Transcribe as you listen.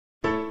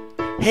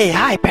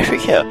Hi,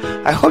 Patrick here.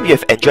 I hope you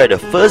have enjoyed the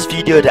first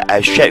video that I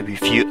shared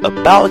with you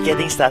about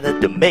getting started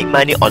to make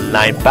money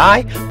online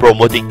by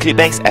promoting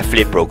ClickBank's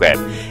affiliate program.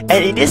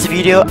 And in this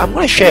video, I'm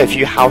going to share with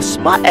you how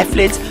smart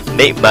affiliates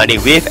make money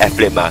with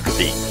affiliate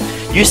marketing.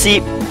 You see,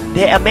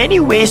 there are many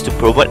ways to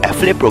promote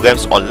affiliate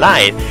programs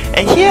online,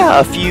 and here are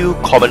a few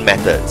common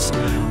methods.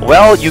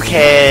 Well, you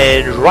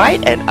can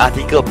write an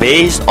article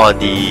based on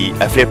the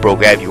affiliate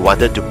program you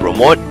wanted to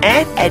promote,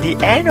 and at the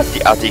end of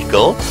the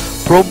article,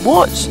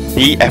 promote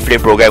the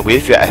affiliate program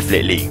with your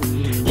affiliate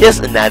link. Here's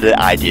another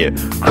idea.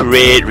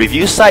 Create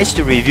review sites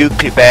to review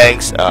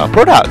ClickBank's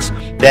products.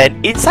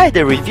 Then inside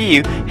the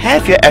review,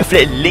 have your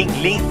affiliate link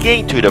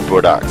linking to the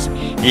products.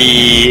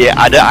 The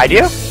other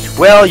idea?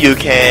 Well, you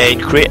can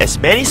create as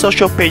many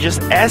social pages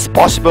as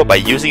possible by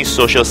using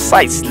social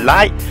sites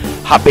like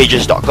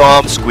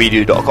hubpages.com,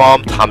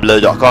 squidoo.com,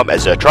 tumblr.com,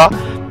 etc.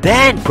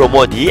 Then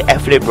promote the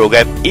affiliate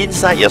program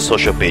inside your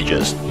social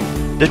pages.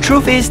 The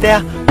truth is there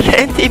are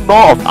plenty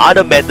more of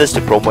other methods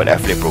to promote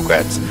affiliate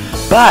programs,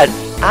 but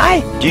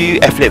I do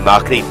affiliate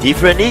marketing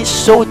differently,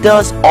 so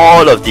does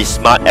all of these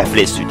smart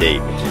affiliates today.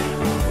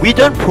 We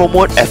don't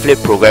promote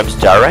affiliate programs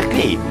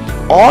directly.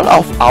 All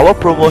of our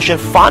promotion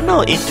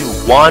funnel into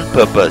one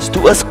purpose,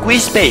 to a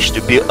squeeze page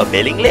to build a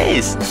mailing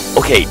list.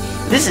 Okay,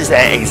 this is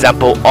an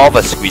example of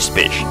a squeeze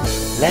page.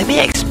 Let me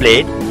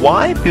explain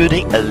why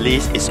building a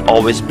list is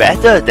always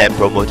better than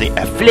promoting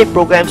affiliate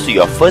programs to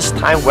your first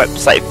time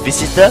website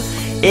visitor,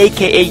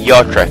 aka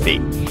your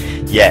traffic.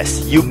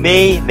 Yes, you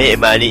may make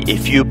money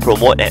if you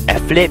promote an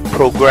affiliate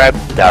program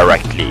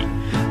directly,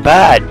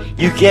 but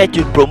you get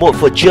to promote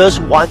for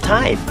just one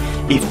time.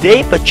 If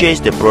they purchase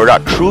the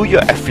product through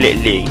your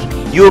affiliate link,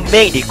 you'll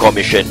make the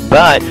commission,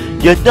 but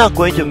you're not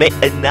going to make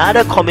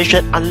another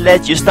commission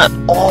unless you start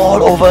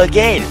all over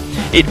again.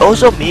 It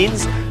also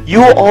means you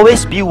will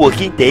always be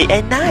working day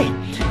and night.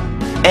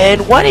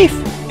 And what if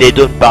they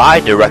don't buy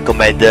the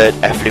recommended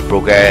affiliate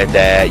program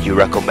that you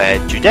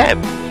recommend to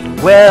them?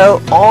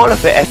 Well, all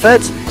of your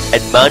efforts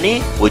and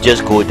money will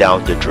just go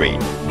down the drain.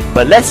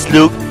 But let's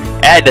look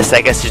at the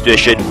second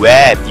situation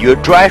where you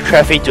drive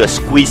traffic to a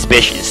squeeze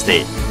page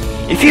instead.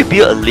 If you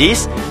build a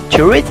list,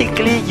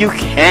 theoretically you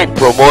can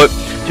promote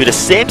to the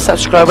same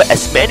subscriber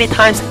as many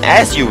times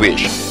as you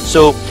wish.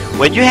 So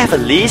when you have a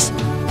list,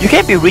 you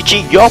can be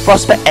reaching your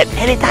prospect at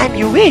any time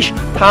you wish,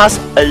 thus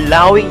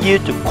allowing you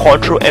to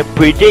control and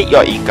predict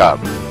your income.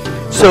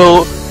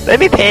 So let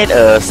me paint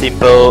a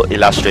simple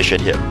illustration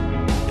here.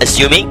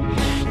 Assuming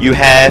you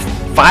have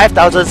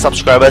 5,000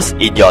 subscribers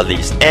in your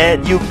list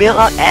and you mail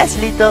out as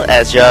little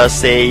as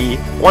just say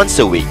once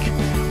a week.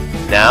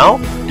 Now,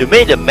 to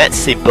make the math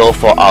simple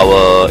for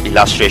our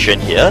illustration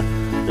here,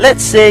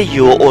 let's say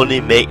you only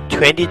make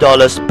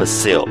 $20 per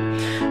sale.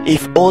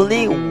 If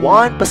only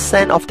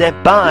 1% of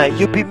them buy,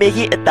 you'll be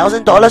making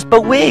 $1,000 per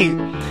week.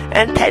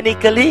 And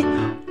technically,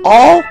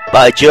 all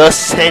by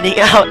just sending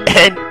out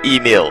an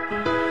email.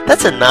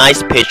 That's a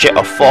nice paycheck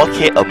of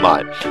 $4K a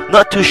month.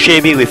 Not too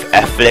shabby with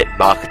affiliate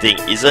marketing,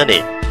 isn't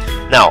it?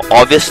 Now,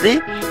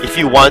 obviously, if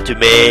you want to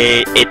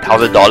make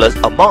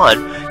 $8,000 a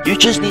month, you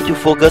just need to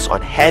focus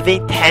on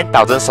having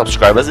 10,000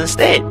 subscribers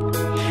instead.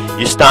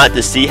 You start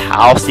to see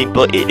how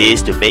simple it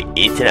is to make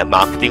internet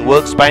marketing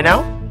works by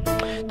now?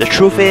 The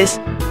truth is,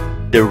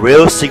 the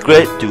real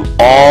secret to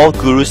all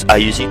gurus are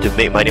using to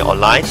make money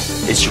online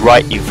is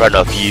right in front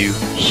of you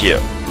here.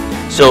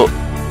 So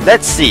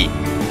let's see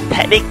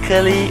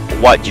technically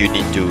what you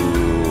need to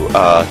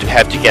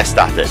have to get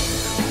started.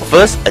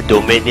 First, a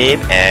domain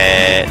name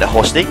and a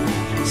hosting.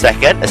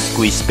 Second, a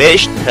squeeze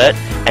page. Third,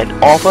 an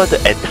offer to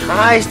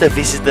entice the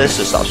visitors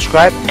to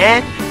subscribe,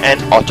 and an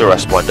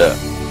autoresponder.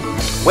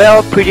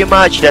 Well, pretty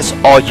much that's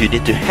all you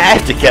need to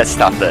have to get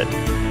started.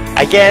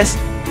 I guess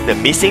the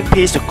missing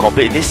piece to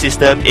complete this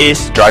system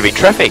is driving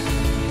traffic.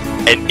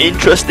 And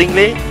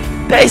interestingly,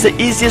 that is the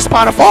easiest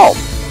part of all.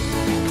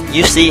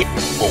 You see,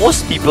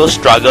 most people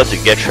struggle to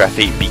get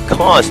traffic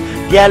because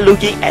they are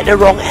looking at the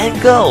wrong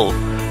angle.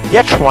 They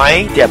are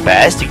trying their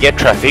best to get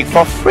traffic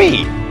for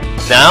free.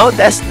 Now,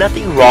 there's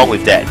nothing wrong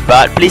with that,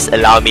 but please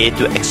allow me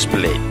to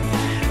explain.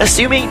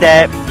 Assuming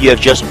that you have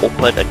just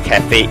opened a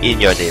cafe in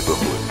your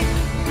neighborhood,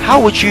 how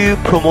would you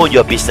promote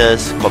your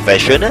business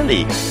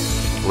conventionally?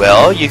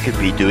 Well, you could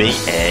be doing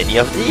any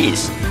of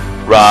these.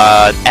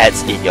 Run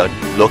ads in your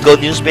local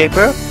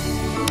newspaper,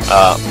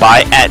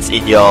 buy ads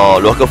in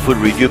your local food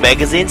review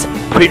magazines,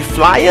 print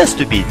flyers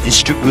to be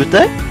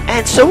distributed,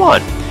 and so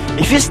on.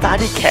 If you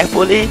study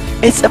carefully,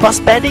 it's about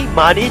spending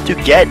money to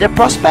get the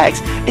prospects.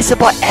 It's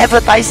about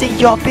advertising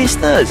your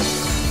business.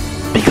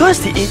 Because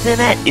the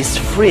internet is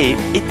free,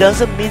 it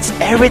doesn't mean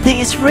everything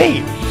is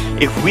free.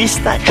 If we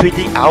start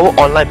treating our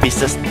online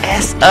business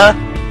as a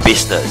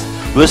business,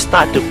 we'll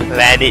start to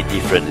plan it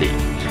differently.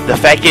 The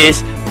fact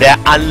is, there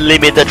are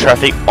unlimited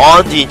traffic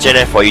on the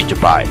internet for you to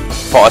buy.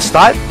 For a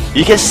start,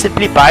 you can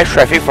simply buy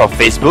traffic from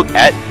Facebook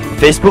at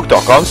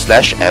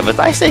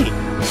facebook.com/advertising.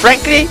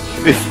 Frankly,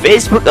 with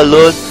Facebook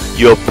alone,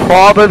 you'll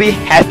probably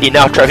have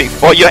enough traffic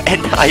for your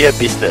entire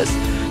business.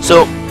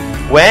 So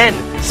when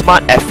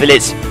smart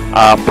affiliates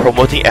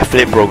promoting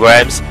affiliate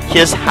programs,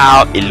 here's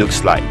how it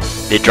looks like.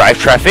 They drive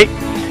traffic,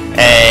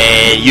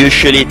 and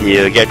usually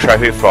they'll get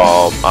traffic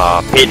from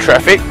paid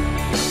traffic.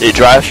 They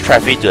drive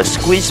traffic to a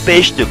squeeze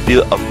page to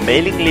build a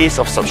mailing list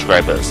of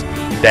subscribers.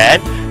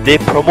 Then they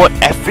promote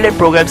affiliate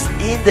programs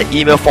in the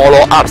email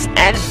follow-ups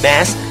and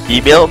mass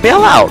email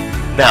mail-out.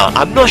 Now,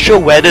 I'm not sure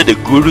whether the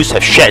gurus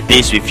have shared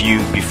this with you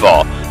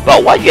before,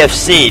 but what you have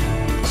seen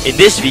in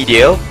this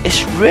video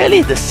is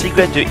really the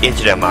secret to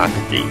internet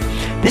marketing.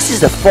 This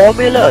is the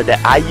formula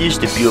that I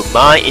used to build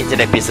my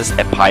internet business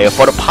empire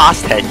for the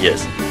past 10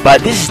 years.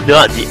 But this is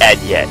not the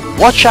end yet.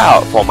 Watch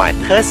out for my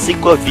third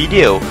sequel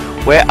video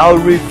where I'll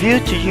reveal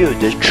to you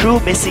the true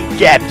missing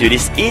gap to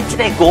this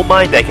internet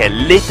goldmine that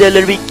can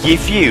literally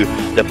give you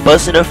the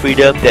personal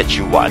freedom that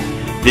you want.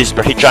 This is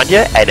Pratik Chan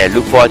here, and I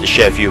look forward to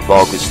share with you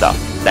more good stuff.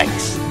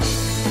 Thanks.